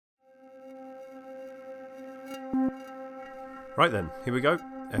Right then, here we go.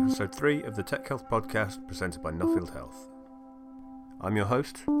 Episode 3 of the Tech Health Podcast presented by Nuffield Health. I'm your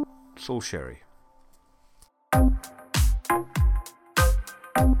host, Saul Sherry.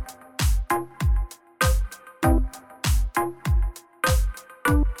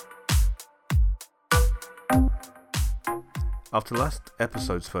 After last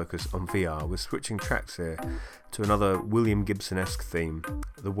episode's focus on VR, we're switching tracks here to another William Gibson-esque theme,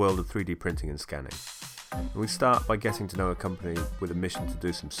 the world of 3D printing and scanning. And we start by getting to know a company with a mission to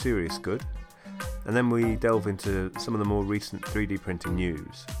do some serious good, and then we delve into some of the more recent 3D printing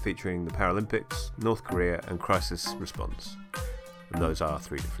news, featuring the Paralympics, North Korea and crisis response. And those are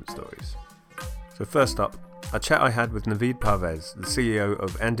 3 different stories. So first up, a chat I had with Naveed Parvez, the CEO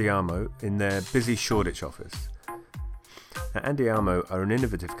of Andiamo, in their busy Shoreditch office. Now, Andiamo are an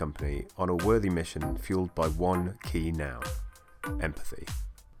innovative company on a worthy mission fueled by one key noun: empathy.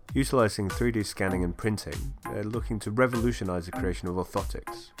 Utilising 3D scanning and printing, they're looking to revolutionise the creation of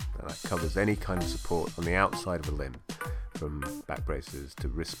orthotics. Now, that covers any kind of support on the outside of a limb, from back braces to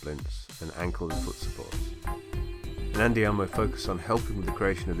wrist splints and ankle and foot supports. And Andiamo focus on helping with the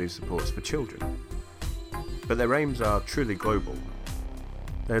creation of these supports for children. But their aims are truly global.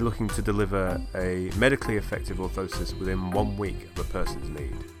 They're looking to deliver a medically effective orthosis within 1 week of a person's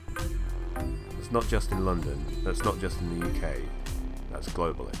need. That's not just in London, that's not just in the UK, that's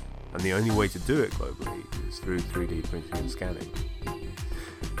globally. And the only way to do it globally is through 3D printing and scanning.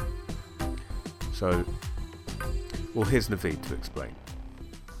 So, here's Naveed to explain.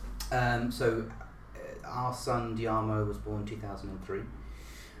 Our son Diamo was born in 2003.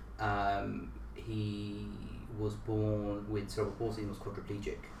 He was born with cerebral palsy and was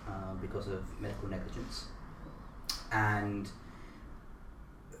quadriplegic because of medical negligence, and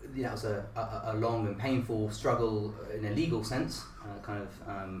that was a long and painful struggle in a legal sense,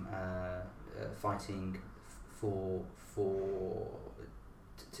 fighting to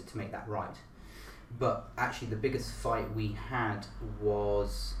make that right. But actually the biggest fight we had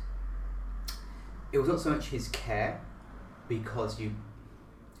was, it was not so much his care, because you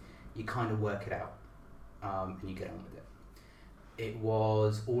kind of work it out and you get on with it. It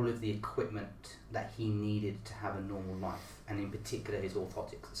was all of the equipment that he needed to have a normal life, and in particular his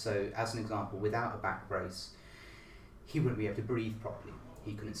orthotics. So as an example, without a back brace, he wouldn't be able to breathe properly.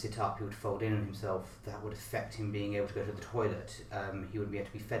 He couldn't sit up, he would fold in on himself. That would affect him being able to go to the toilet. He wouldn't be able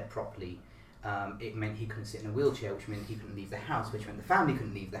to be fed properly. It meant he couldn't sit in a wheelchair, which meant he couldn't leave the house, which meant the family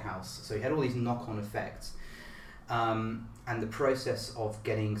couldn't leave the house. So he had all these knock-on effects. And the process of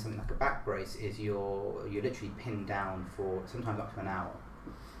getting something like a back brace is you're literally pinned down for sometimes up to an hour.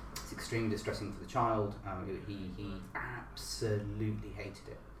 It's extremely distressing for the child. He absolutely hated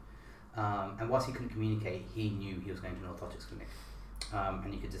it. And whilst he couldn't communicate, he knew he was going to an orthotics clinic.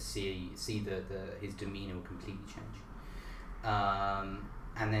 And you could just see his demeanour will completely change.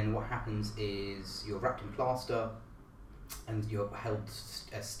 And then what happens is you're wrapped in plaster and you're held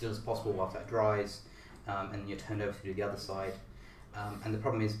as still as possible whilst that dries. And you're turned over to do the other side, and the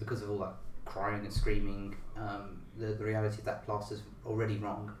problem is, because of all that crying and screaming, the reality is that plaster's already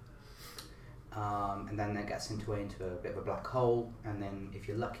wrong, and then that gets into a bit of a black hole, and then if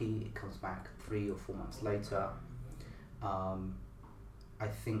you're lucky it comes back 3 or 4 months later. I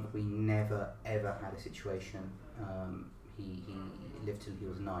think we never ever had a situation, he lived till he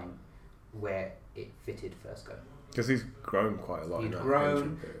was 9, where it fitted first go. Because he's grown quite a lot. He'd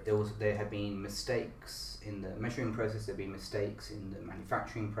grown. There had been mistakes in the measuring process. There had been mistakes in the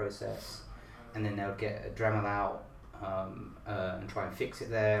manufacturing process, and then they would get a Dremel out and try and fix it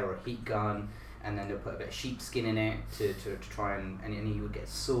there, or a heat gun, and then they'll put a bit of sheepskin in it to try and he would get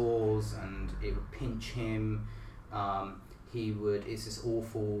sores, and it would pinch him. It's this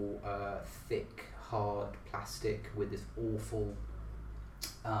awful thick, hard plastic with this awful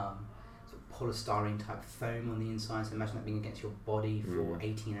polystyrene type foam on the inside, so imagine that being against your body for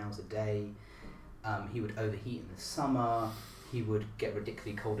 18 hours a day. He would overheat in the summer, he would get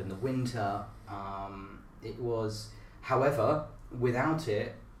ridiculously cold in the winter. However, without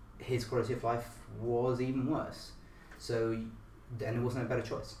it, his quality of life was even worse. And there wasn't a better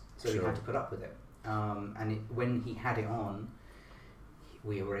choice, so he had to put up with it. When he had it on,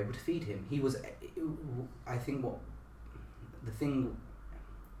 we were able to feed him. He was, I think,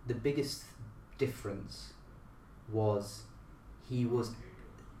 the biggest difference was he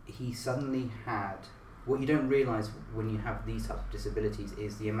suddenly had, what you don't realise when you have these types of disabilities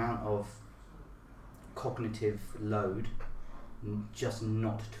is the amount of cognitive load just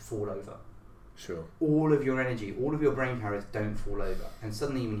not to fall over. Sure. All of your energy, all of your brain powers don't fall over, and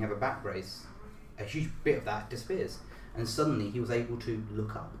suddenly when you have a back brace, a huge bit of that disappears, and suddenly he was able to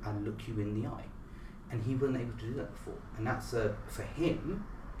look up and look you in the eye. and he wasn't able to do that before. And that's for him,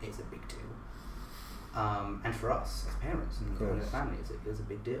 it's a big deal. And for us as parents and the family, it's a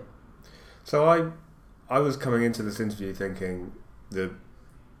big deal. So I was coming into this interview thinking the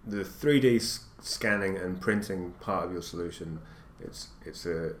 3D scanning and printing part of your solution, it's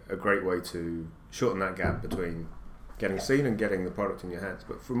a great way to shorten that gap between getting seen and getting the product in your hands.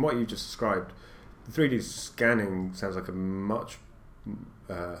 But from what you just described, the 3D scanning sounds like a much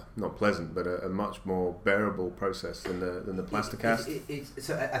not pleasant, but a much more bearable process than the Plasticast.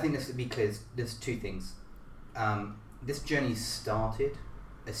 So I think this to be clear, there's two things. This journey started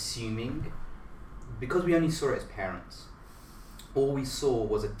assuming, because we only saw it as parents, all we saw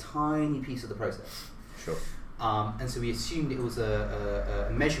was a tiny piece of the process. Sure. And so we assumed it was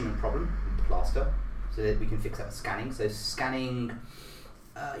a measurement problem with the plaster, so that we can fix that with scanning. So scanning,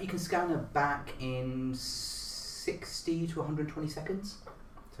 you can scan a back in 60 to 120 seconds,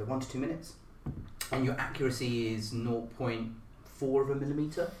 so 1 to 2 minutes, and your accuracy is 0.4 of a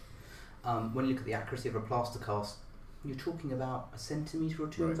millimeter. When you look at the accuracy of a plaster cast, you're talking about a centimeter or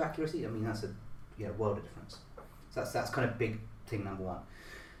two of accuracy. I mean, that's a world of difference. So that's kind of big thing number one.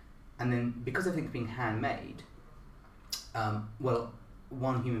 And then because everything's being handmade,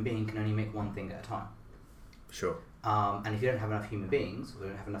 one human being can only make one thing at a time. Sure. And if you don't have enough human beings, or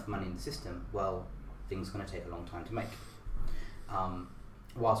don't have enough money in the system, well, things are going to take a long time to make.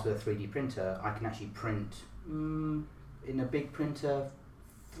 Whilst with a 3D printer, I can actually print, in a big printer,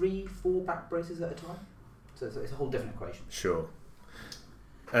 3-4 back braces at a time. So it's a whole different equation. Sure.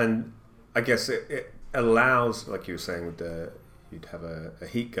 And I guess it allows, like you were saying, you'd have a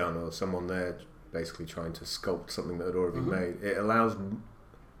heat gun or someone there basically trying to sculpt something that had already been made. It allows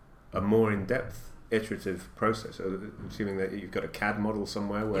a more in-depth iterative process. So assuming that you've got a CAD model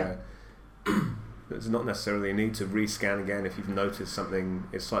somewhere where there's not necessarily a need to rescan again if you've noticed something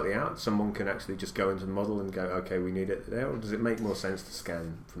is slightly out. Someone can actually just go into the model and go, okay, we need it there. Or does it make more sense to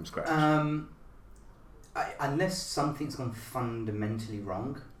scan from scratch? Unless something's gone fundamentally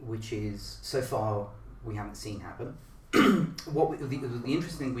wrong, which is, so far, we haven't seen happen. The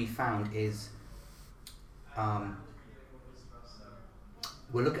interesting thing we found is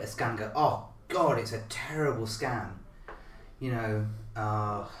we'll look at a scan and go, oh God, it's a terrible scan. I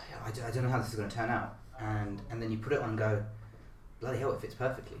don't know how this is going to turn out. And then you put it on and go, bloody hell, it fits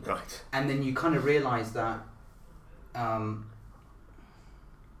perfectly. Right. And then you kind of realise that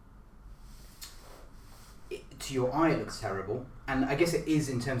to your eye it looks terrible. And I guess it is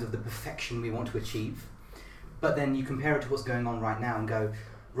in terms of the perfection we want to achieve. But then you compare it to what's going on right now and go,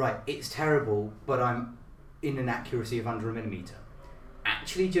 right, it's terrible, but I'm in an accuracy of under a millimetre.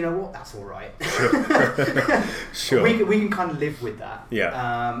 Actually, do you know what? That's all right. Sure. We can kind of live with that.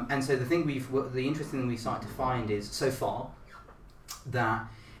 Yeah. And so the interesting thing we started to find is, so far, that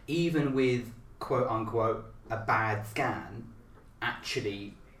even with quote unquote a bad scan,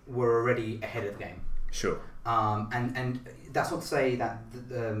 actually we're already ahead of the game. Sure. And that's not to say that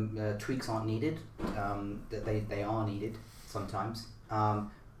tweaks aren't needed. That they are needed sometimes.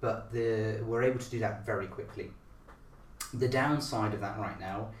 But we're able to do that very quickly. The downside of that right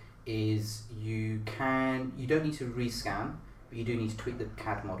now is you don't need to rescan, but you do need to tweak the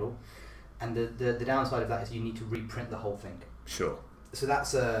CAD model. And the downside of that is you need to reprint the whole thing. Sure. So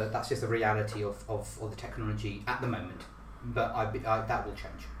that's just the reality of the technology at the moment. But that will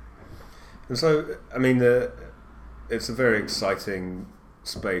change. And so, I mean, it's a very exciting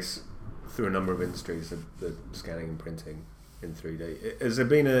space through a number of industries, the scanning and printing in 3D. Has there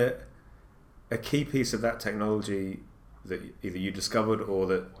been a key piece of that technology that either you discovered or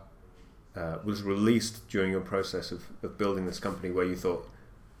that was released during your process of building this company where you thought,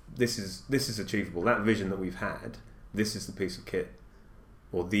 this is achievable, that vision that we've had, this is the piece of kit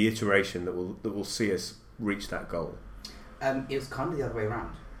or the iteration that will see us reach that goal? It was kind of the other way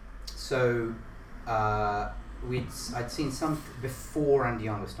around. So I'd seen some before Andy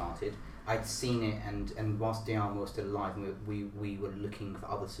Armour started. I'd seen it, and whilst Dion was still alive, we were looking for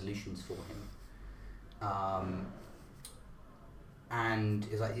other solutions for him. And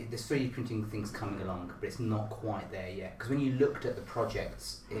it's like this 3D printing thing's coming along, but it's not quite there yet. Because when you looked at the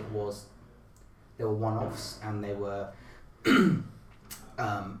projects, they were one-offs, and they were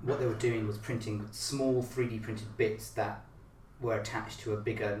what they were doing was printing small 3D printed bits that were attached to a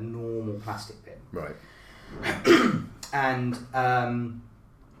bigger normal plastic bit. Right. And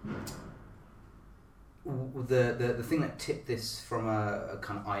the thing that tipped this from a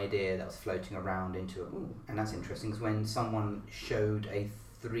kind of idea that was floating around into and that's interesting, is when someone showed a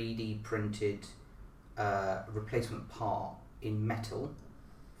 3D printed replacement part in metal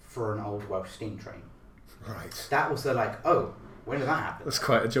for an old Welsh steam train. Right. That was when did that happen? That's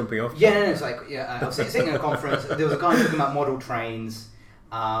quite a jumping off. Yeah, no, it's like, I was sitting in a conference, there was a guy talking about model trains.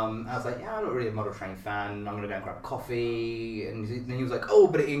 I was like, yeah, I'm not really a model train fan. I'm going to go and grab a coffee. And then he was like, oh,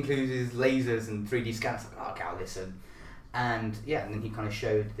 but it includes lasers and 3D scans. Like, oh, okay, I'll listen. And yeah, and then he kind of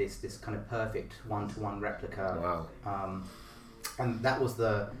showed this kind of perfect one-to-one replica. Wow. And that was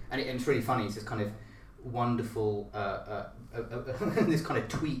and it's really funny. It's this kind of wonderful, this kind of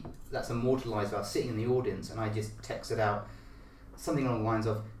tweet that's immortalized. I was sitting in the audience and I just texted out something along the lines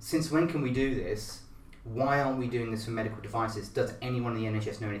of, since when can we do this? Why aren't we doing this for medical devices? Does anyone in the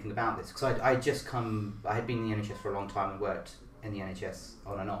NHS know anything about this? Because I had been in the NHS for a long time and worked in the NHS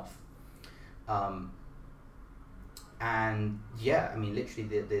on and off. And yeah, I mean, literally,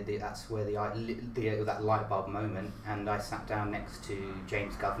 that's where that light bulb moment. And I sat down next to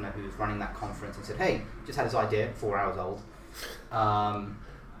James Governor, who was running that conference, and said, "Hey, just had this idea, 4 hours old."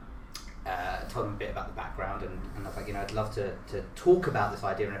 Told him a bit about the background, and I was like, I'd love to talk about this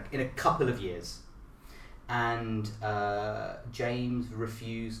idea in a couple of years. And James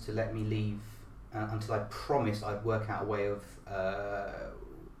refused to let me leave until I promised I'd work out a way of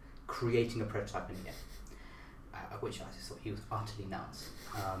creating a prototype in again. Which I just thought he was utterly nuts,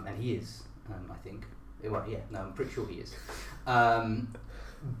 and he is, I think. Well, yeah, no, I'm pretty sure he is.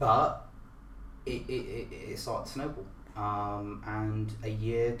 But it started to snowball, and a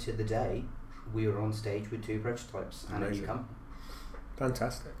year to the day, we were on stage with 2 prototypes and a new company.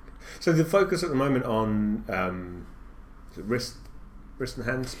 Fantastic. So the focus at the moment on wrist and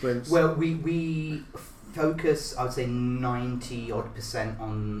hand splints? Well, we focus, I would say 90%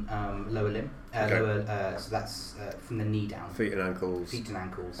 on lower limb. Okay. So that's from the knee down. Feet and ankles.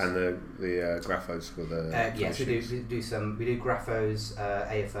 And the graphos for the yes, we do graphos,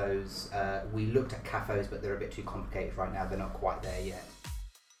 AFOs. We looked at CAFOs, but they're a bit too complicated right now. They're not quite there yet.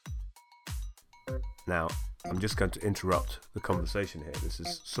 Now, I'm just going to interrupt the conversation here. This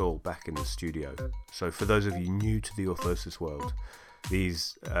is Saul back in the studio. So for those of you new to the orthosis world,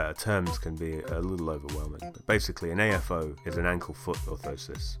 these terms can be a little overwhelming. But basically, an AFO is an ankle-foot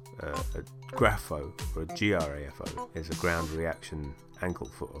orthosis. A grapho, or a GRAFO, is a ground reaction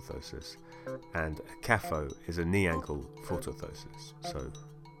ankle-foot orthosis. And a CAFO is a knee-ankle-foot orthosis. So,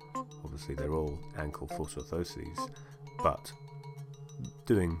 obviously, they're all ankle-foot orthoses, but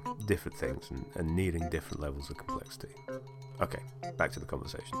doing different things and needing different levels of complexity. Okay, back to the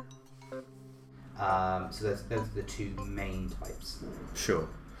conversation. So those are the 2 main types. Sure.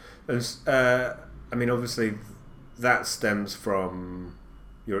 I mean, obviously, that stems from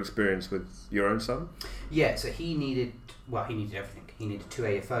your experience with your own son? Yeah, so he needed everything. He needed 2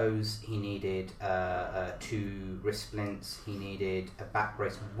 AFOs, he needed 2 wrist splints, he needed a back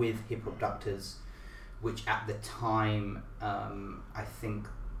brace with hip abductors, which at the time, I think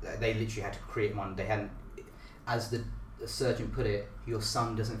they literally had to create one. They hadn't, as the surgeon put it, your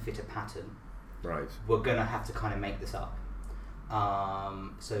son doesn't fit a pattern. Right. We're going to have to kind of make this up.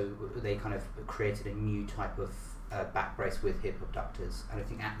 So they kind of created a new type of back brace with hip abductors. And I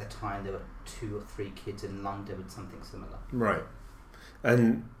think at the time there were 2 or 3 kids in London with something similar. Right.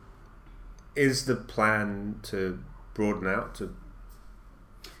 And is the plan to broaden out to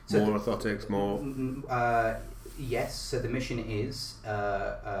more orthotics, more? Yes. So the mission is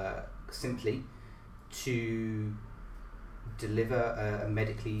simply to deliver a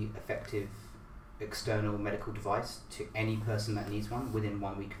medically effective external medical device to any person that needs one within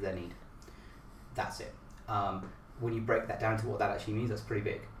 1 week of their need. That's it. When you break that down to what that actually means, that's pretty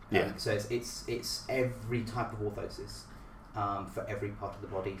big. Yeah. So it's every type of orthosis for every part of the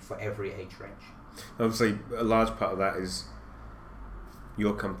body, for every age range. Obviously, a large part of that is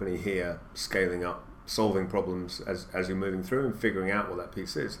your company here scaling up, solving problems as you're moving through and figuring out what that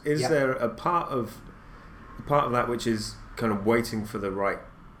piece is. Is there a part of that which is kind of waiting for the right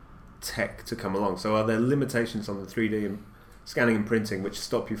tech to come along? So are there limitations on the 3D scanning and printing which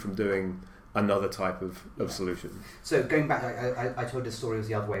stop you from doing another type of solution? So going back, I told this story was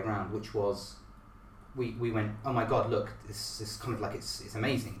the other way around, which was we went, oh my god, look, this is kind of like it's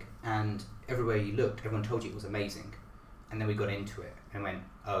amazing, and everywhere you looked, everyone told you it was amazing, and then we got into it and went,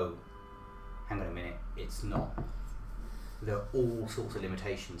 oh, hang on a minute, it's not. There are all sorts of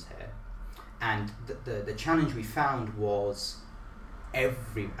limitations here, and the challenge we found was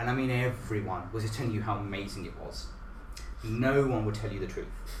everyone was just telling you how amazing it was. No one would tell you the truth.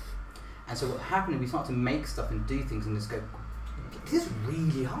 And so what happened is we started to make stuff and do things and just go, this is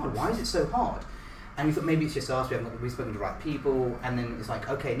really hard, why is it so hard? And we thought maybe it's just us, we've spoken to the right people, and then it's like,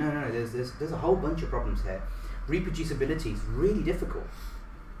 okay, no, there's a whole bunch of problems here. Reproducibility is really difficult.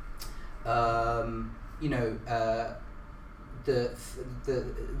 the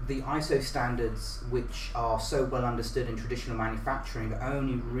ISO standards, which are so well understood in traditional manufacturing, are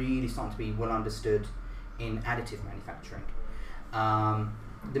only really starting to be well understood in additive manufacturing.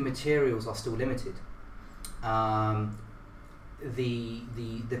 The materials are still limited.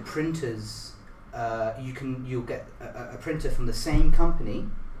 The printers, you'll get a printer from the same company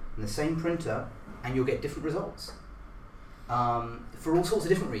and the same printer, and you'll get different results for all sorts of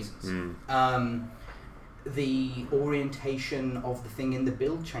different reasons. The orientation of the thing in the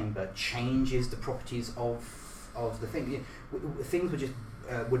build chamber changes the properties of the thing. Things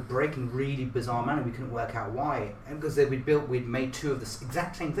would break in really bizarre manner. We couldn't work out why, and because we'd made two of the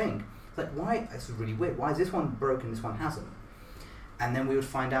exact same thing. It's like, why? This is really weird. Why is this one broken? This one hasn't. And then we would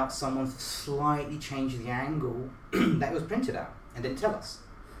find out someone slightly changed the angle that it was printed at and didn't tell us,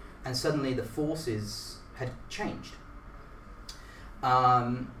 and suddenly the forces had changed.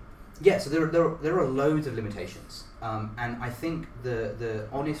 So there are loads of limitations, and I think the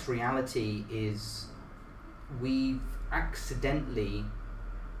honest reality is we've accidentally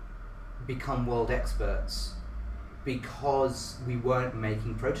become world experts because we weren't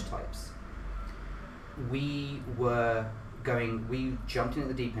making prototypes. We jumped in at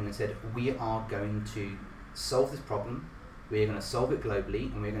the deep end and said, we are going to solve this problem, we're going to solve it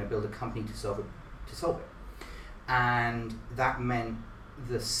globally, and we're going to build a company to solve it. And that meant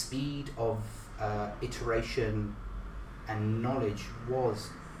the speed of iteration and knowledge was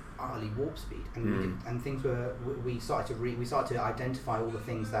utterly warp speed, and things were. We started to identify all the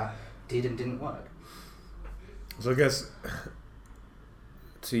things that did and didn't work. So I guess,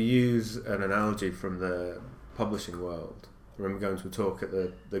 to use an analogy from the publishing world, I remember going to a talk at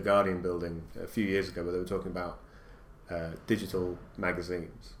the Guardian building a few years ago where they were talking about digital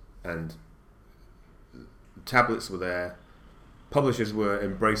magazines, and tablets were there. Publishers were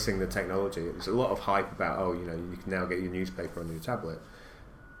embracing the technology. It was a lot of hype about, you can now get your newspaper on your tablet.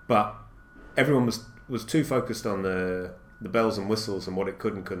 But everyone was too focused on the bells and whistles and what it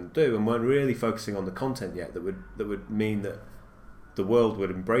could and couldn't do, and weren't really focusing on the content yet that would mean that the world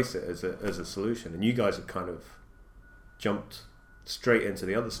would embrace it as a solution. And you guys have kind of jumped straight into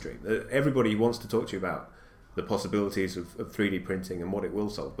the other stream. Everybody wants to talk to you about the possibilities of 3D printing and what it will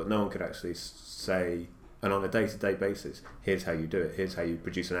solve, but no one could actually say, and on a day-to-day basis, here's how you do it, here's how you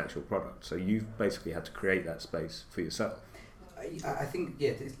produce an actual product. So you've basically had to create that space for yourself. I think,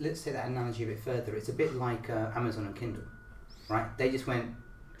 let's take that analogy a bit further. It's a bit like Amazon and Kindle, right? They just went,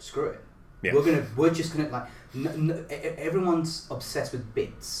 screw it. Yeah. We're just gonna everyone's obsessed with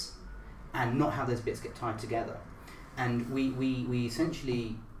bits and not how those bits get tied together. And we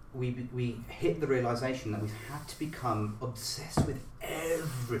essentially we hit the realization that we've had to become obsessed with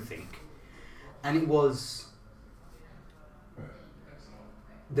everything. And it was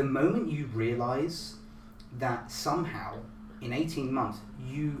the moment you realize that somehow in 18 months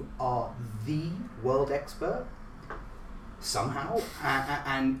you are the world expert somehow,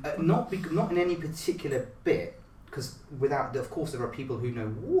 and not in any particular bit, because of course there are people who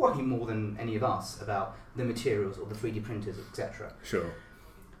know way more than any of us about the materials or the 3D printers, etc. Sure.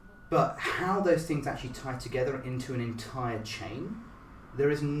 But how those things actually tie together into an entire chain,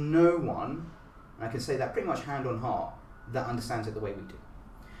 there is no one, and I can say that pretty much hand on heart, that understands it the way we do.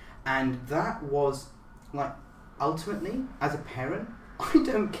 And that was, ultimately, as a parent, I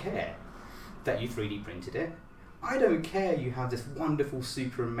don't care that you 3D printed it. I don't care you have this wonderful,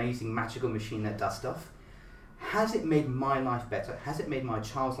 super amazing, magical machine that does stuff. Has it made my life better? Has it made my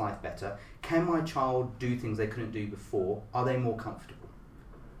child's life better? Can my child do things they couldn't do before? Are they more comfortable?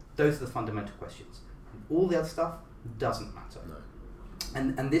 Those are the fundamental questions. All the other stuff doesn't matter. No.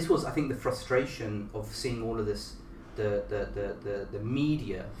 And this was, I think, the frustration of seeing all of this, the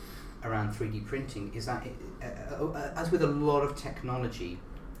media around 3D printing, is that as with a lot of technology,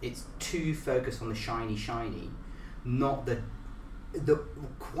 it's too focused on the shiny, not the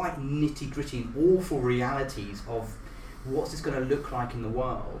quite nitty-gritty, awful realities of what's this going to look like in the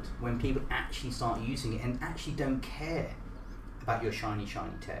world when people actually start using it and actually don't care about your shiny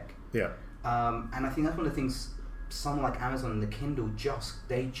tech. Yeah. And I think that's one of the things someone like Amazon and the Kindle just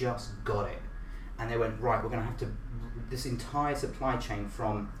got it, and they went, right, we're going to have to this entire supply chain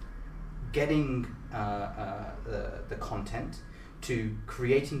from getting the content to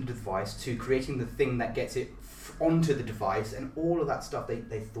creating the device to creating the thing that gets it onto the device, and all of that stuff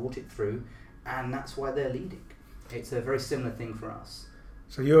they thought it through, and that's why they're leading. It's a very similar thing for us.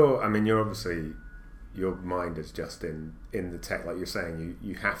 So you're obviously, your mind is just in the tech, like you're saying.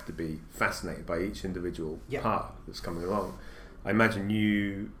 You have to be fascinated by each individual part that's coming along. I imagine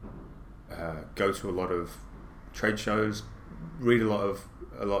you go to a lot of trade shows, read a lot of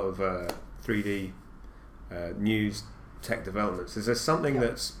 3D news, tech developments. Is there something Yeah.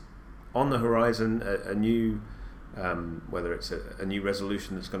 that's on the horizon, a new, whether it's a new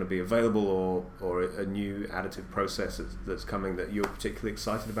resolution that's going to be available or a new additive process that's coming that you're particularly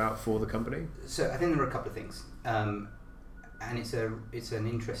excited about for the company? So I think there are a couple of things, and it's an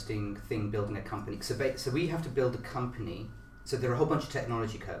interesting thing building a company. So we have to build a company. So there are a whole bunch of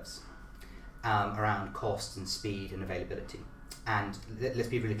technology curves around cost and speed and availability. And let's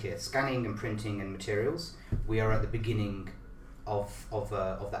be really clear: scanning and printing and materials, we are at the beginning of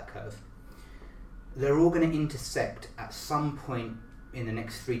that curve. They're all going to intersect at some point in the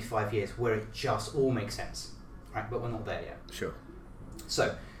next 3 to 5 years, where it just all makes sense, right? But we're not there yet. Sure.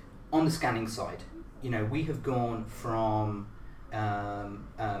 So, on the scanning side, we have gone from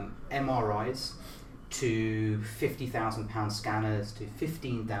MRIs to £50,000 scanners to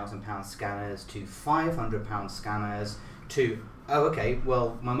 £15,000 scanners to £500 scanners to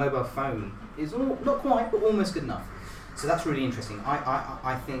my mobile phone is not quite, but almost good enough. So that's really interesting.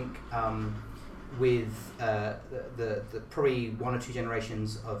 I think with the probably 1 or 2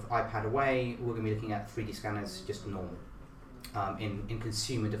 generations of iPad away, we're going to be looking at 3D scanners just normal in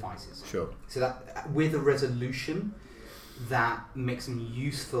consumer devices. Sure. So that with a resolution that makes them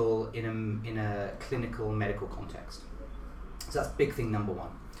useful in a clinical medical context. So that's big thing number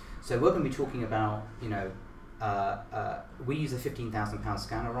one. So we're going to be talking about, we use a £15,000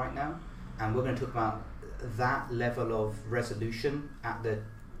 scanner right now, and we're going to talk about that level of resolution at the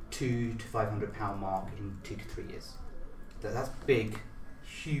 £200 to £500 mark in 2 to 3 years. That's big,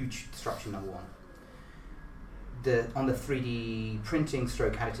 huge disruption number one. On the 3D printing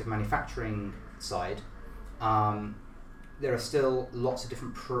stroke additive manufacturing side, there are still lots of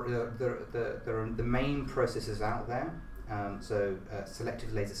different there are the main processes out there.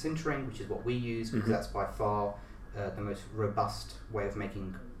 Selective laser sintering, which is what we use, because that's by far the most robust way of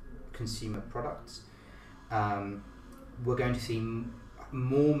making consumer products. We're going to see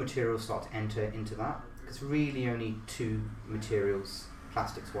more materials start to enter into that. It's really only 2 materials,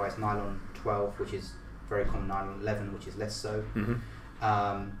 plastics wise: nylon 12, which is very common, nylon 11, which is less so.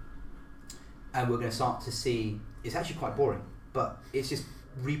 And we're going to start to see, it's actually quite boring, but it's just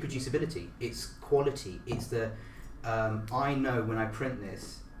reproducibility, it's quality, it's the I know when I print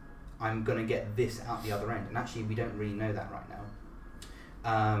this I'm going to get this out the other end, and actually we don't really know that right now.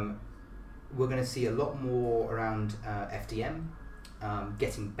 We're going to see a lot more around FDM,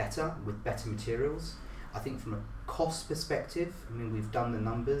 getting better with better materials. I think from a cost perspective, we've done the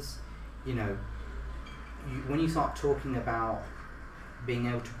numbers, when you start talking about being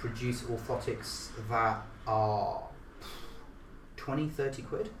able to produce orthotics that are 20, 30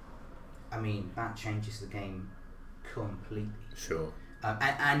 quid, that changes the game completely. Sure.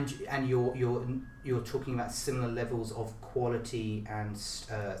 And you're talking about similar levels of quality and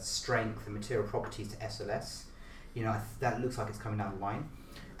strength and material properties to SLS. That looks like it's coming down the line.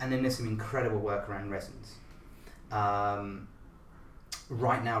 And then there's some incredible work around resins. Right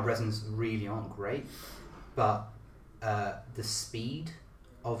now, resins really aren't great, but the speed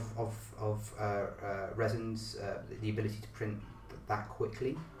of resins, the ability to print that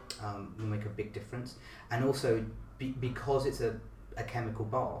quickly, will make a big difference. And also, because it's a chemical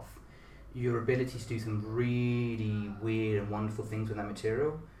bath, your ability to do some really weird and wonderful things with that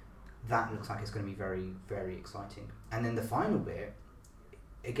material, that looks like it's going to be very, very exciting. And then the final bit,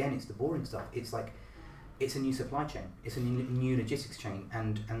 again, it's the boring stuff. It's like, it's a new supply chain, it's a new logistics chain,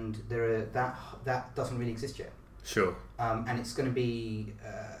 and that doesn't really exist yet. Sure. And it's going to be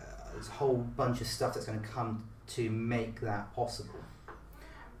there's a whole bunch of stuff that's going to come to make that possible.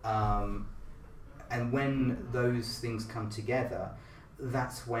 And when those things come together,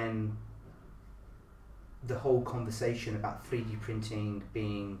 that's when the whole conversation about 3D printing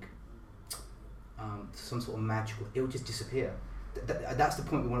being some sort of magical, it will just disappear. That's the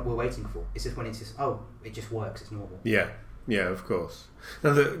point we're waiting for. It's just when it's just, it just works, it's normal. Yeah, of course.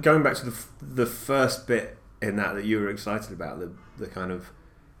 Now, going back to the first bit in that you were excited about, the kind of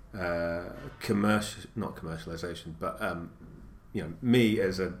not commercialization, but me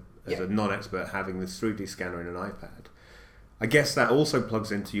as a non-expert having this 3D scanner in an iPad, I guess that also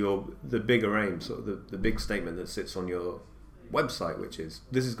plugs into the bigger aim, sort of the big statement that sits on your website, which is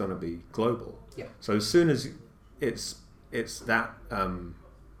this is going to be global. Yeah. So as soon as it's that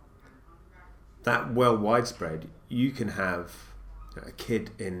well widespread, you can have a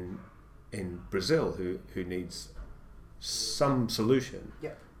kid in Brazil who needs some solution,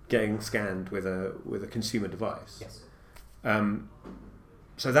 getting scanned with a consumer device. Yes.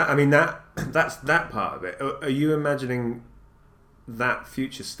 So that's that part of it. Are you imagining that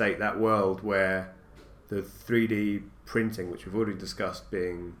future state, that world where the 3D printing, which we've already discussed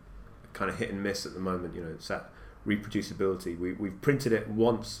being kind of hit and miss at the moment, it's at reproducibility. We've printed it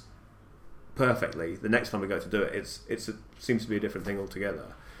once perfectly. The next time we go to do it, it seems to be a different thing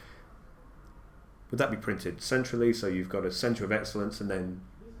altogether. Would that be printed centrally, so you've got a centre of excellence, and then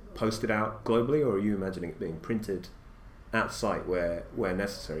posted out globally, or are you imagining it being printed at site where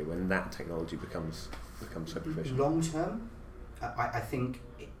necessary, when that technology becomes so proficient? Long term, I think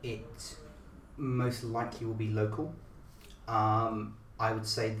it most likely will be local. I would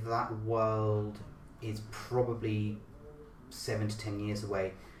say that world is probably 7 to 10 years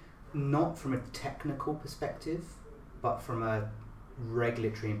away, not from a technical perspective, but from a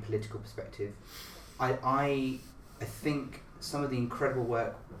regulatory and political perspective. I think some of the incredible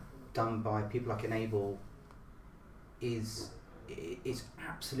work done by people like Enable is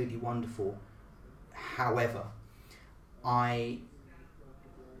absolutely wonderful. However,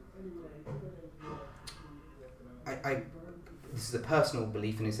 this is a personal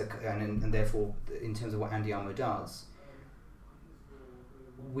belief, and therefore, in terms of what Andiamo does,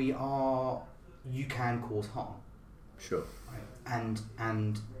 you can cause harm. Sure. Right?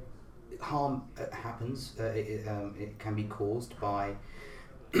 And harm happens. It can be caused by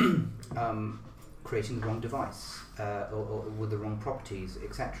creating the wrong device or with the wrong properties,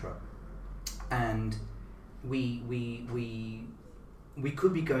 etc. And we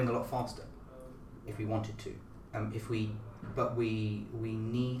could be going a lot faster if we wanted to. But we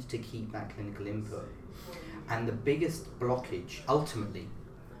need to keep that clinical input. And the biggest blockage, ultimately,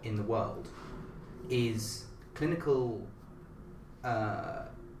 in the world, is clinical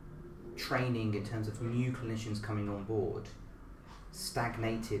training in terms of new clinicians coming on board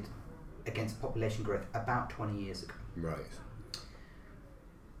stagnated against population growth about 20 years ago. Right.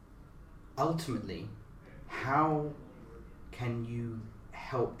 Ultimately, how can you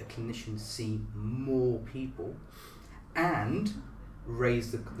help a clinician see more people and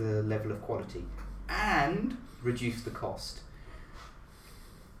raise the level of quality and reduce the cost?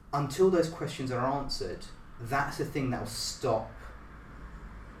 Until those questions are answered, that's the thing that will stop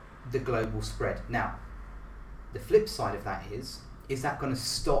the global spread. Now, the flip side of that is that going to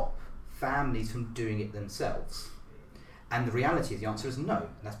stop families from doing it themselves? And the reality is the answer is no,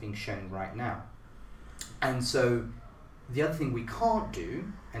 and that's being shown right now. And so the other thing we can't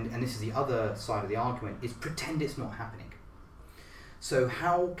do, and this is the other side of the argument, is pretend it's not happening. So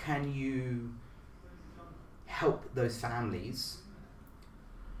how can you help those families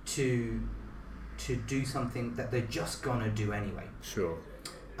to do something that they're just gonna do anyway? Sure.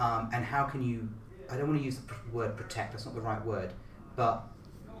 And how can you, I don't want to use the word protect, that's not the right word, but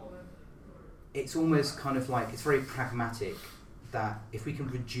it's almost kind of like, it's very pragmatic that if we can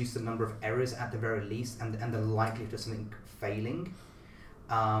reduce the number of errors at the very least and the likelihood of something failing,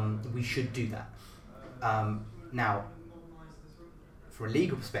 we should do that. Now, from a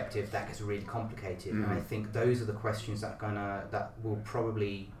legal perspective, that gets really complicated, and I think those are the questions that will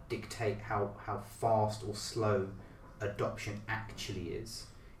probably dictate how fast or slow adoption actually is.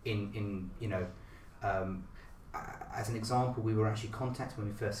 As an example, we were actually contacted when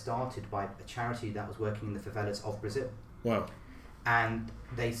we first started by a charity that was working in the favelas of Brazil. Wow. And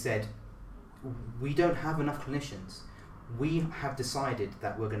they said, we don't have enough clinicians. We have decided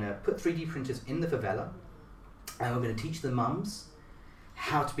that we're going to put 3D printers in the favela, and we're going to teach the mums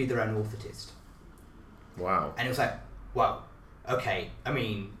how to be their own orthotist. Wow. And it was like, wow, okay. I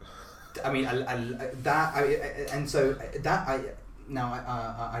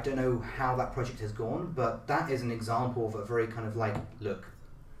don't know how that project has gone, but that is an example of a very kind of like, look,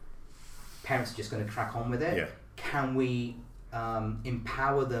 parents are just going to crack on with it. Yeah. Can we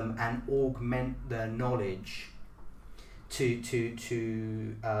empower them and augment their knowledge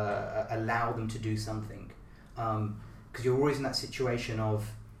to allow them to do something? Because you're always in that situation of,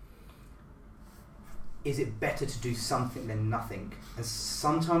 is it better to do something than nothing? And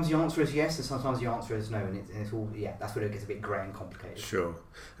sometimes the answer is yes, and sometimes the answer is no, and it's all, that's where it gets a bit grey and complicated. Sure.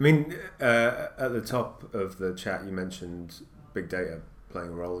 I mean, at the top of the chat, you mentioned big data playing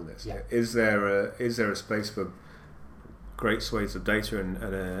a role in this. Yeah. Is there a space for great swathes of data and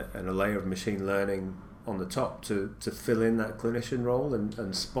a layer of machine learning on the top to fill in that clinician role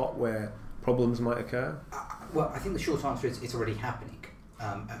and spot where problems might occur? Well, I think the short answer is it's already happening.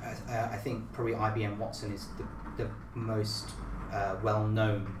 I think probably IBM Watson is the most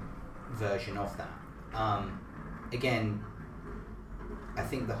well-known version of that. Again, I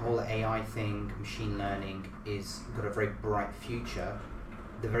think the whole AI thing, machine learning, is got a very bright future.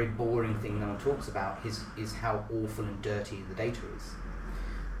 The very boring thing no one talks about is how awful and dirty the data is.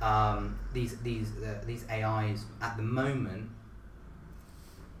 These AIs at the moment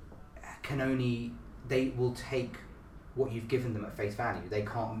they will take what you've given them at face value. They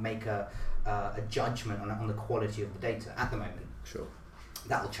can't make a a judgment on the quality of the data at the moment. Sure.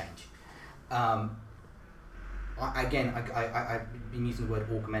 That will change. I've been using the word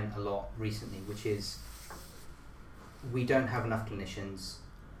augment a lot recently, which is we don't have enough clinicians.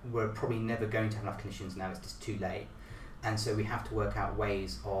 We're probably never going to have enough clinicians now. It's just too late. And so we have to work out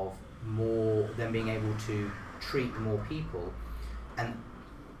ways of them being able to treat more people. And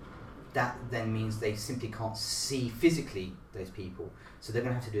that then means they simply can't see physically those people. So they're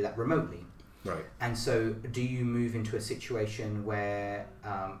going to have to do that remotely. Right. And so do you move into a situation where,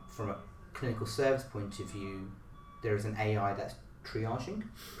 from a clinical service point of view, there is an AI that's triaging,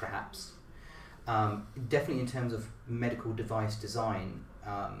 perhaps? Definitely in terms of medical device design,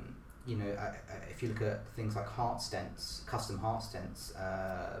 if you look at things like heart stents, custom heart stents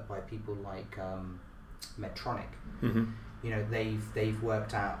by people like Medtronic, they've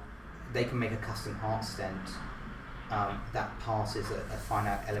worked out they can make a custom heart stent that passes a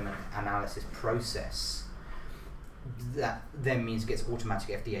finite element analysis process that then means it gets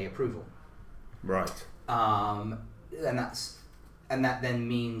automatic FDA approval. Right. And that then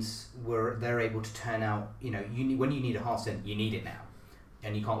means they're able to turn out, when you need a heart stent, you need it now.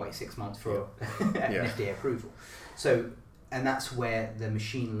 And you can't wait 6 months for an FDA approval. So, and that's where the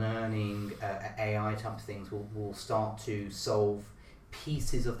machine learning, AI type of things will start to solve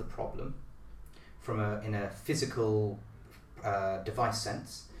pieces of the problem in a physical device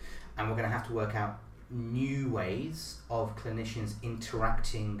sense. And we're going to have to work out new ways of clinicians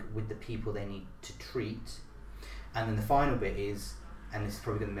interacting with the people they need to treat. And then the final bit is, and this is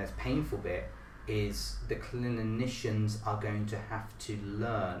probably the most painful bit, is the clinicians are going to have to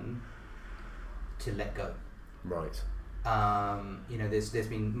learn to let go. Right. There's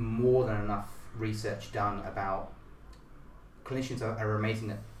been more than enough research done about clinicians are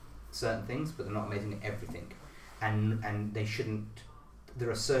amazing at certain things, but they're not amazing at everything, and they shouldn't. There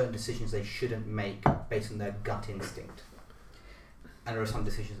are certain decisions they shouldn't make based on their gut instinct, and there are some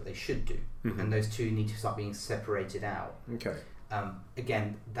decisions that they should do, and those two need to start being separated out. Okay.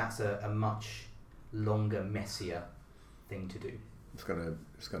 Again, that's a much longer, messier thing to do. It's gonna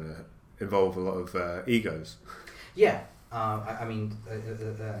involve a lot of egos. Yeah.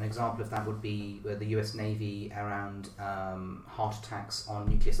 An example of that would be the US Navy around heart attacks on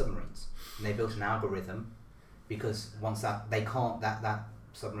nuclear submarines. And they built an algorithm because once that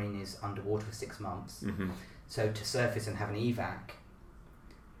submarine is underwater for 6 months. So to surface and have an evac,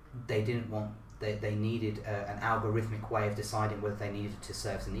 they needed an algorithmic way of deciding whether they needed to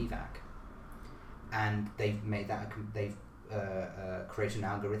surface an evac. And they've made that create an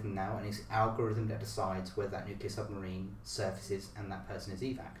algorithm now, and it's an algorithm that decides whether that nuclear submarine surfaces and that person is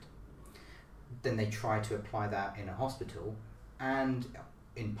evac'd. Then they try to apply that in a hospital, and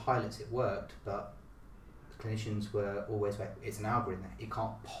in pilots it worked, but clinicians were always like, it's an algorithm, it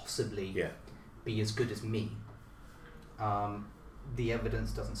can't possibly be as good as me. The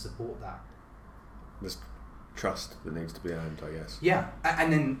evidence doesn't support that. There's trust that needs to be earned, I guess. Yeah,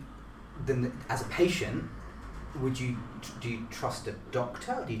 and then as a patient, do you trust a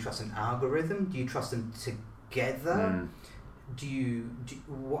doctor? Do you trust an algorithm? Do you trust them together?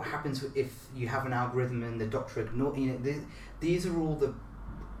 What happens if you have an algorithm and the doctor ignores? These are all the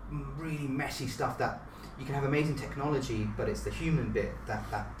really messy stuff that you can have amazing technology, but it's the human bit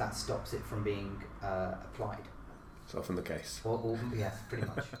that stops it from being applied. It's often the case. Yeah, pretty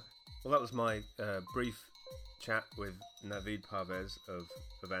much. Well, that was my brief chat with Navid Parvez of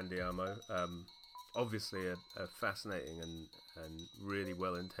Andiamo. Obviously a fascinating and really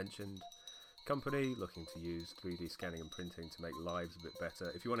well-intentioned company looking to use 3D scanning and printing to make lives a bit better.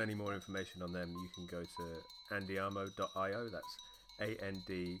 If you want any more information on them, you can go to andiamo.io. That's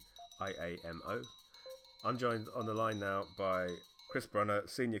ANDIAMO. I'm joined on the line now by Chris Brunner,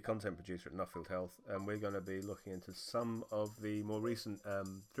 Senior Content Producer at Nuffield Health, and we're going to be looking into some of the more recent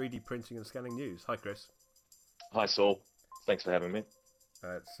 3D printing and scanning news. Hi, Chris. Hi, Saul. Thanks for having me.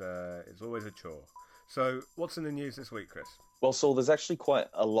 It's always a chore. So, what's in the news this week, Chris? Well, Saul, there's actually quite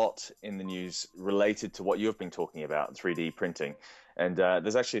a lot in the news related to what you've been talking about, 3D printing. And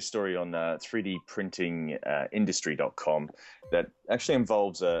there's actually a story on 3dprintingindustry.com that actually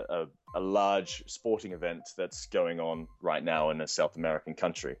involves a large sporting event that's going on right now in a South American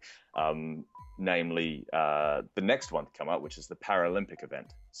country, namely the next one to come up, which is the Paralympic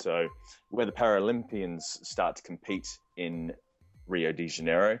event. So where the Paralympians start to compete in Rio de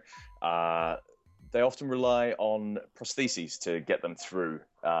Janeiro, they often rely on prostheses to get them through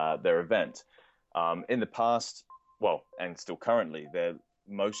their event. In the past, well, and still currently, they're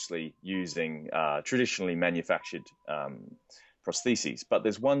mostly using traditionally manufactured prostheses. But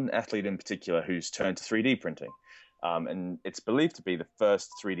there's one athlete in particular who's turned to 3D printing. and it's believed to be the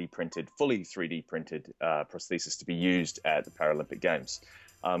first fully 3D printed prosthesis to be used at the Paralympic Games.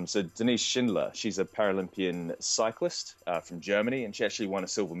 So Denise Schindler, she's a Paralympian cyclist from Germany, and she actually won a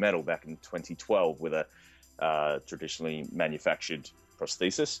silver medal back in 2012 with a traditionally manufactured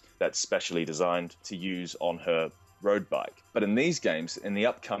prosthesis that's specially designed to use on her road bike. But in these games, in the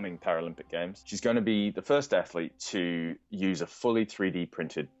upcoming Paralympic Games, she's going to be the first athlete to use a fully 3D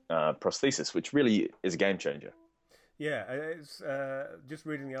printed prosthesis, which really is a game changer. Yeah, it's just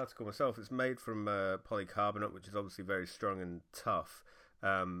reading the article myself. It's made from polycarbonate, which is obviously very strong and tough.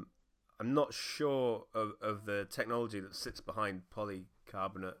 I'm not sure of the technology that sits behind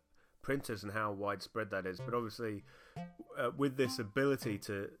polycarbonate printers and how widespread that is, but obviously with this ability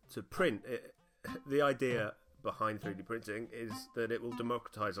to print, the idea behind 3D printing is that it will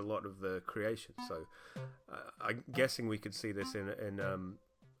democratize a lot of the creation. So I'm guessing we could see this in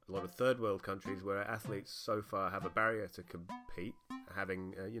a lot of third world countries where athletes so far have a barrier to compete,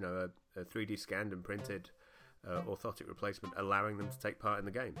 having a 3D scanned and printed orthotic replacement allowing them to take part in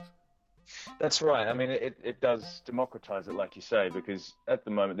the games. That's right. I mean, it does democratize it, like you say, because at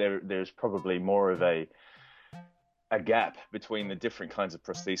the moment there's probably more of a gap between the different kinds of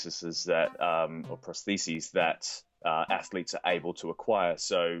prostheses that athletes are able to acquire.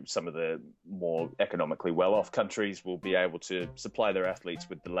 So some of the more economically well-off countries will be able to supply their athletes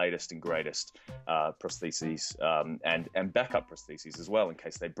with the latest and greatest prostheses and backup prostheses as well in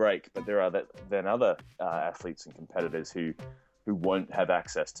case they break. But there are then other athletes and competitors who won't have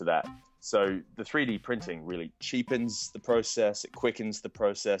access to that. So the 3D printing really cheapens the process, it quickens the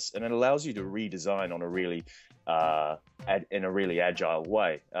process, and it allows you to redesign on a really in a really agile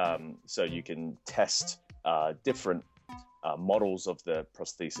way. So you can test different models of the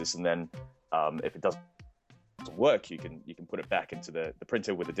prosthesis, and then if it doesn't work, you can put it back into the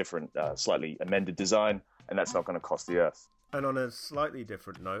printer with a different, slightly amended design, and that's not going to cost the earth. And on a slightly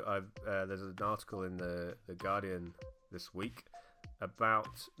different note, there's an article in the Guardian this week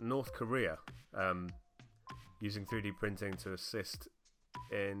about North Korea using 3D printing to assist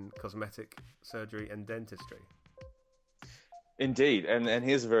in cosmetic surgery and dentistry. Indeed, and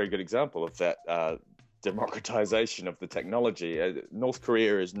here's a very good example of that democratization of the technology. North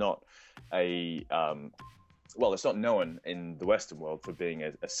Korea is not it's not known in the Western world for being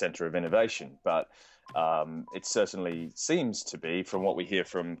a center of innovation, but it certainly seems to be, from what we hear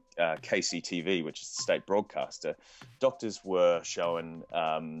from KCTV, which is the state broadcaster. Doctors were shown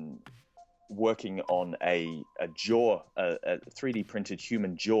working on a jaw, a 3D printed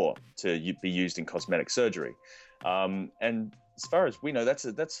human jaw to be used in cosmetic surgery. And as far as we know,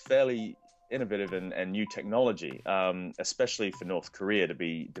 that's fairly innovative and new technology, especially for North Korea to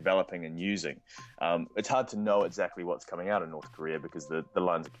be developing and using. It's hard to know exactly what's coming out of North Korea because the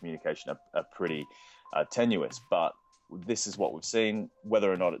lines of communication are pretty tenuous, but this is what we've seen. Whether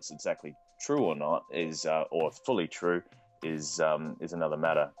or not it's exactly true or not or fully true is another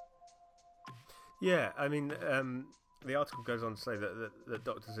matter. Yeah, I mean, the article goes on to say that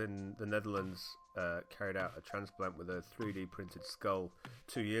doctors in the Netherlands carried out a transplant with a 3D printed skull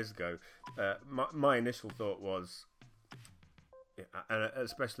 2 years ago. My initial thought was, and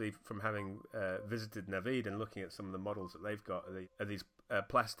especially from having visited Navid and looking at some of the models that they've got, are these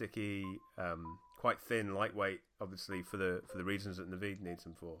plasticky, quite thin, lightweight, obviously for the reasons that Navid needs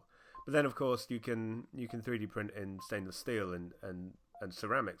them for. But then, of course, you can 3D print in stainless steel and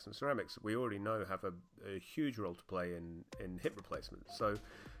ceramics. And ceramics, we already know, have a huge role to play in hip replacement. So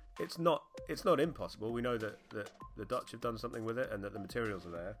it's not impossible. We know that the Dutch have done something with it and that the materials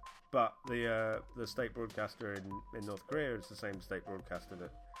are there. But the state broadcaster in North Korea is the same state broadcaster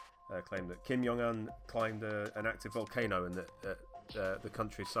that claimed that Kim Jong-un climbed an active volcano and that the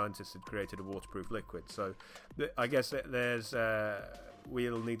country's scientists had created a waterproof liquid. So I guess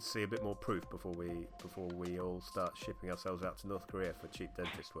we'll need to see a bit more proof before we all start shipping ourselves out to North Korea for cheap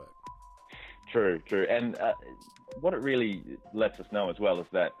dentist work. True. And what it really lets us know as well is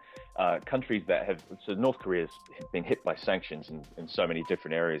that countries so North Korea has been hit by sanctions in so many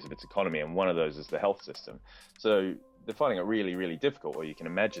different areas of its economy, and one of those is the health system. So they're finding it really, really difficult, or you can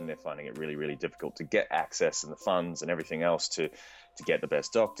imagine they're finding it really, really difficult to get access and the funds and everything else to get the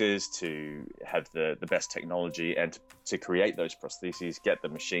best doctors, to have the best technology, and to create those prostheses, get the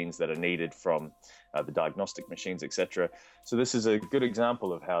machines that are needed from the diagnostic machines, etc. So this is a good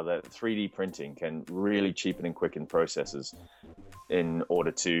example of how that 3D printing can really cheapen and quicken processes in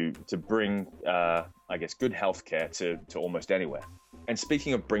order to bring, good healthcare to almost anywhere. And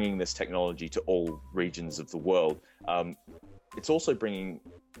speaking of bringing this technology to all regions of the world, it's also bringing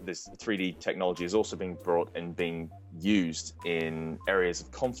this 3D technology is also being brought and being used in areas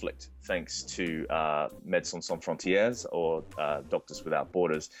of conflict, thanks to Médecins Sans Frontières, or Doctors Without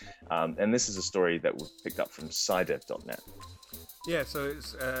Borders. And this is a story that was picked up from SciDev.net. Yeah, so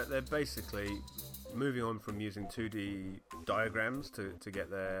it's they're basically moving on from using 2D diagrams to get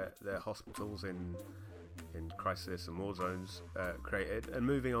their hospitals in crisis and war zones created, and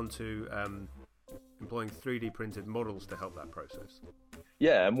moving on to employing 3D printed models to help that process.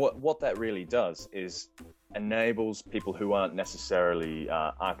 Yeah, and what that really does is enables people who aren't necessarily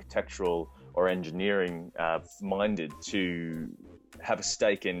architectural or engineering minded to have a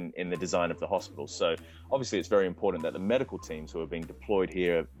stake in the design of the hospital. So obviously it's very important that the medical teams who are being deployed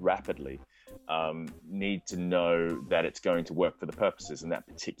here rapidly need to know that it's going to work for the purposes in that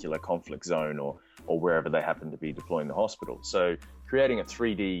particular conflict zone or wherever they happen to be deploying the hospital. So creating a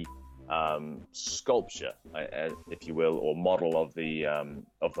 3D sculpture, if you will, or model of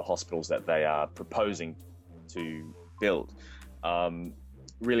the hospitals that they are proposing to build,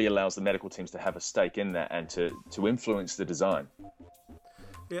 really allows the medical teams to have a stake in that and to influence the design.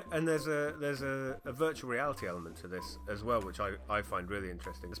 Yeah, and there's a virtual reality element to this as well, which I find really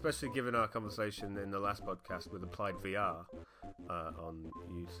interesting, especially given our conversation in the last podcast with Applied VR on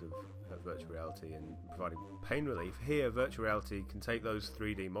use of virtual reality and providing pain relief. Here, virtual reality can take those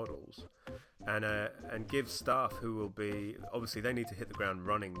 3D models and give staff who will be, obviously they need to hit the ground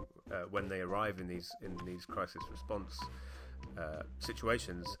running when they arrive in these crisis response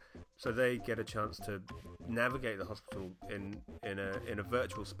situations, so they get a chance to navigate the hospital in a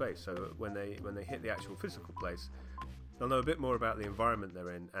virtual space. So when they hit the actual physical place, they'll know a bit more about the environment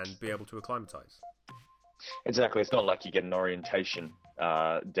they're in and be able to acclimatise. Exactly. It's not like you get an orientation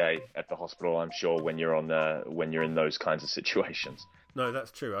day at the hospital, I'm sure, when you're in those kinds of situations. No,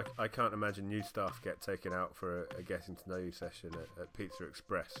 that's true. I can't imagine new staff get taken out for a getting to know you session at Pizza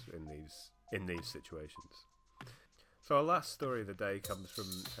Express in these situations. So our last story of the day comes from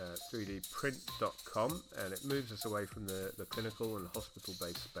 3dprint.com, and it moves us away from the clinical and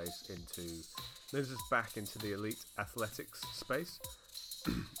hospital-based space moves us back into the elite athletics space.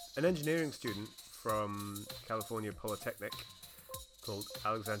 An engineering student from California Polytechnic called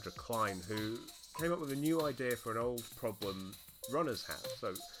Alexandra Klein, who came up with a new idea for an old problem runners have.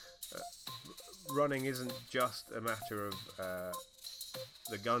 So running isn't just a matter of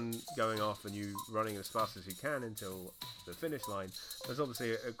the gun going off and you running as fast as you can until the finish line. There's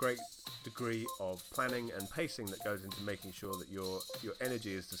obviously a great degree of planning and pacing that goes into making sure that your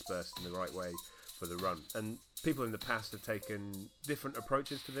energy is dispersed in the right way for the run. And people in the past have taken different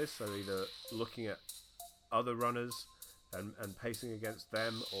approaches to this, so either looking at other runners and pacing against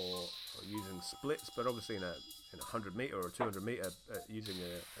them, or using splits, but obviously in a 100 meter or 200 meter using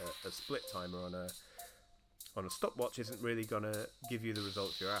a split timer on a stopwatch isn't really going to give you the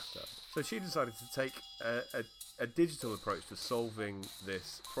results you're after. So she decided to take a digital approach to solving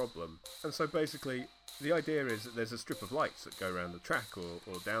this problem. And so basically the idea is that there's a strip of lights that go around the track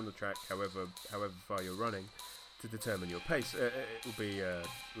or down the track, however far you're running, to determine your pace. It will be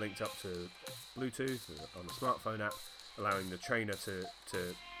linked up to Bluetooth on a smartphone app, allowing the trainer to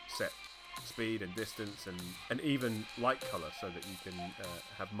set speed and distance and even light colour, so that you can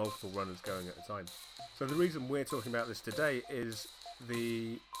have multiple runners going at a time. So the reason we're talking about this today is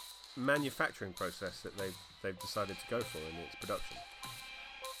the manufacturing process that they've decided to go for in its production.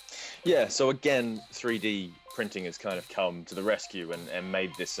 Yeah, so again, 3D printing has kind of come to the rescue and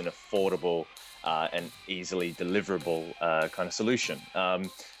made this an affordable and easily deliverable kind of solution.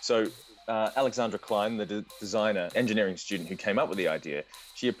 So Alexandra Klein, the designer, engineering student who came up with the idea,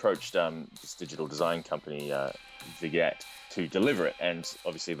 she approached this digital design company, Vignette, to deliver it. And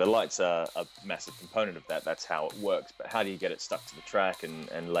obviously the lights are a massive component of that. That's how it works. But how do you get it stuck to the track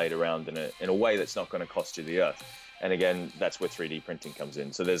and laid around in a way that's not going to cost you the earth? And again, that's where 3D printing comes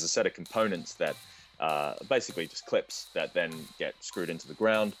in. So there's a set of components that basically just clips that then get screwed into the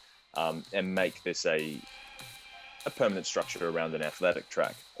ground and make this a permanent structure around an athletic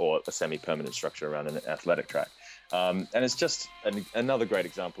track, or a semi-permanent structure around an athletic track. And it's just another great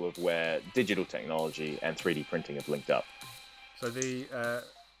example of where digital technology and 3D printing have linked up. So the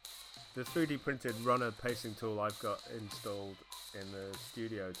 3D printed runner pacing tool I've got installed in the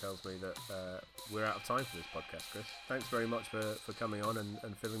studio tells me that we're out of time for this podcast, Chris. Thanks very much for coming on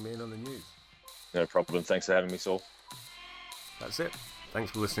and filling me in on the news. No problem. Thanks for having me, Saul. That's it.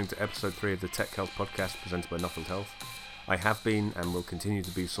 Thanks for listening to episode 3 of the Tech Health podcast presented by Nuffield Health. I have been and will continue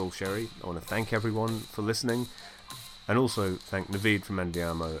to be Saul Sherry. I want to thank everyone for listening, and also thank Naveed from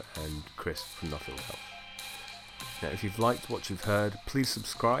Andiamo and Chris from Nuffield Health. Now, if you've liked what you've heard, please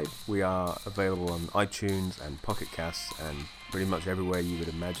subscribe. We are available on iTunes and Pocket Casts and pretty much everywhere you would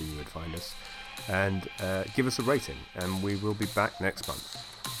imagine you would find us. And give us a rating, and we will be back next month.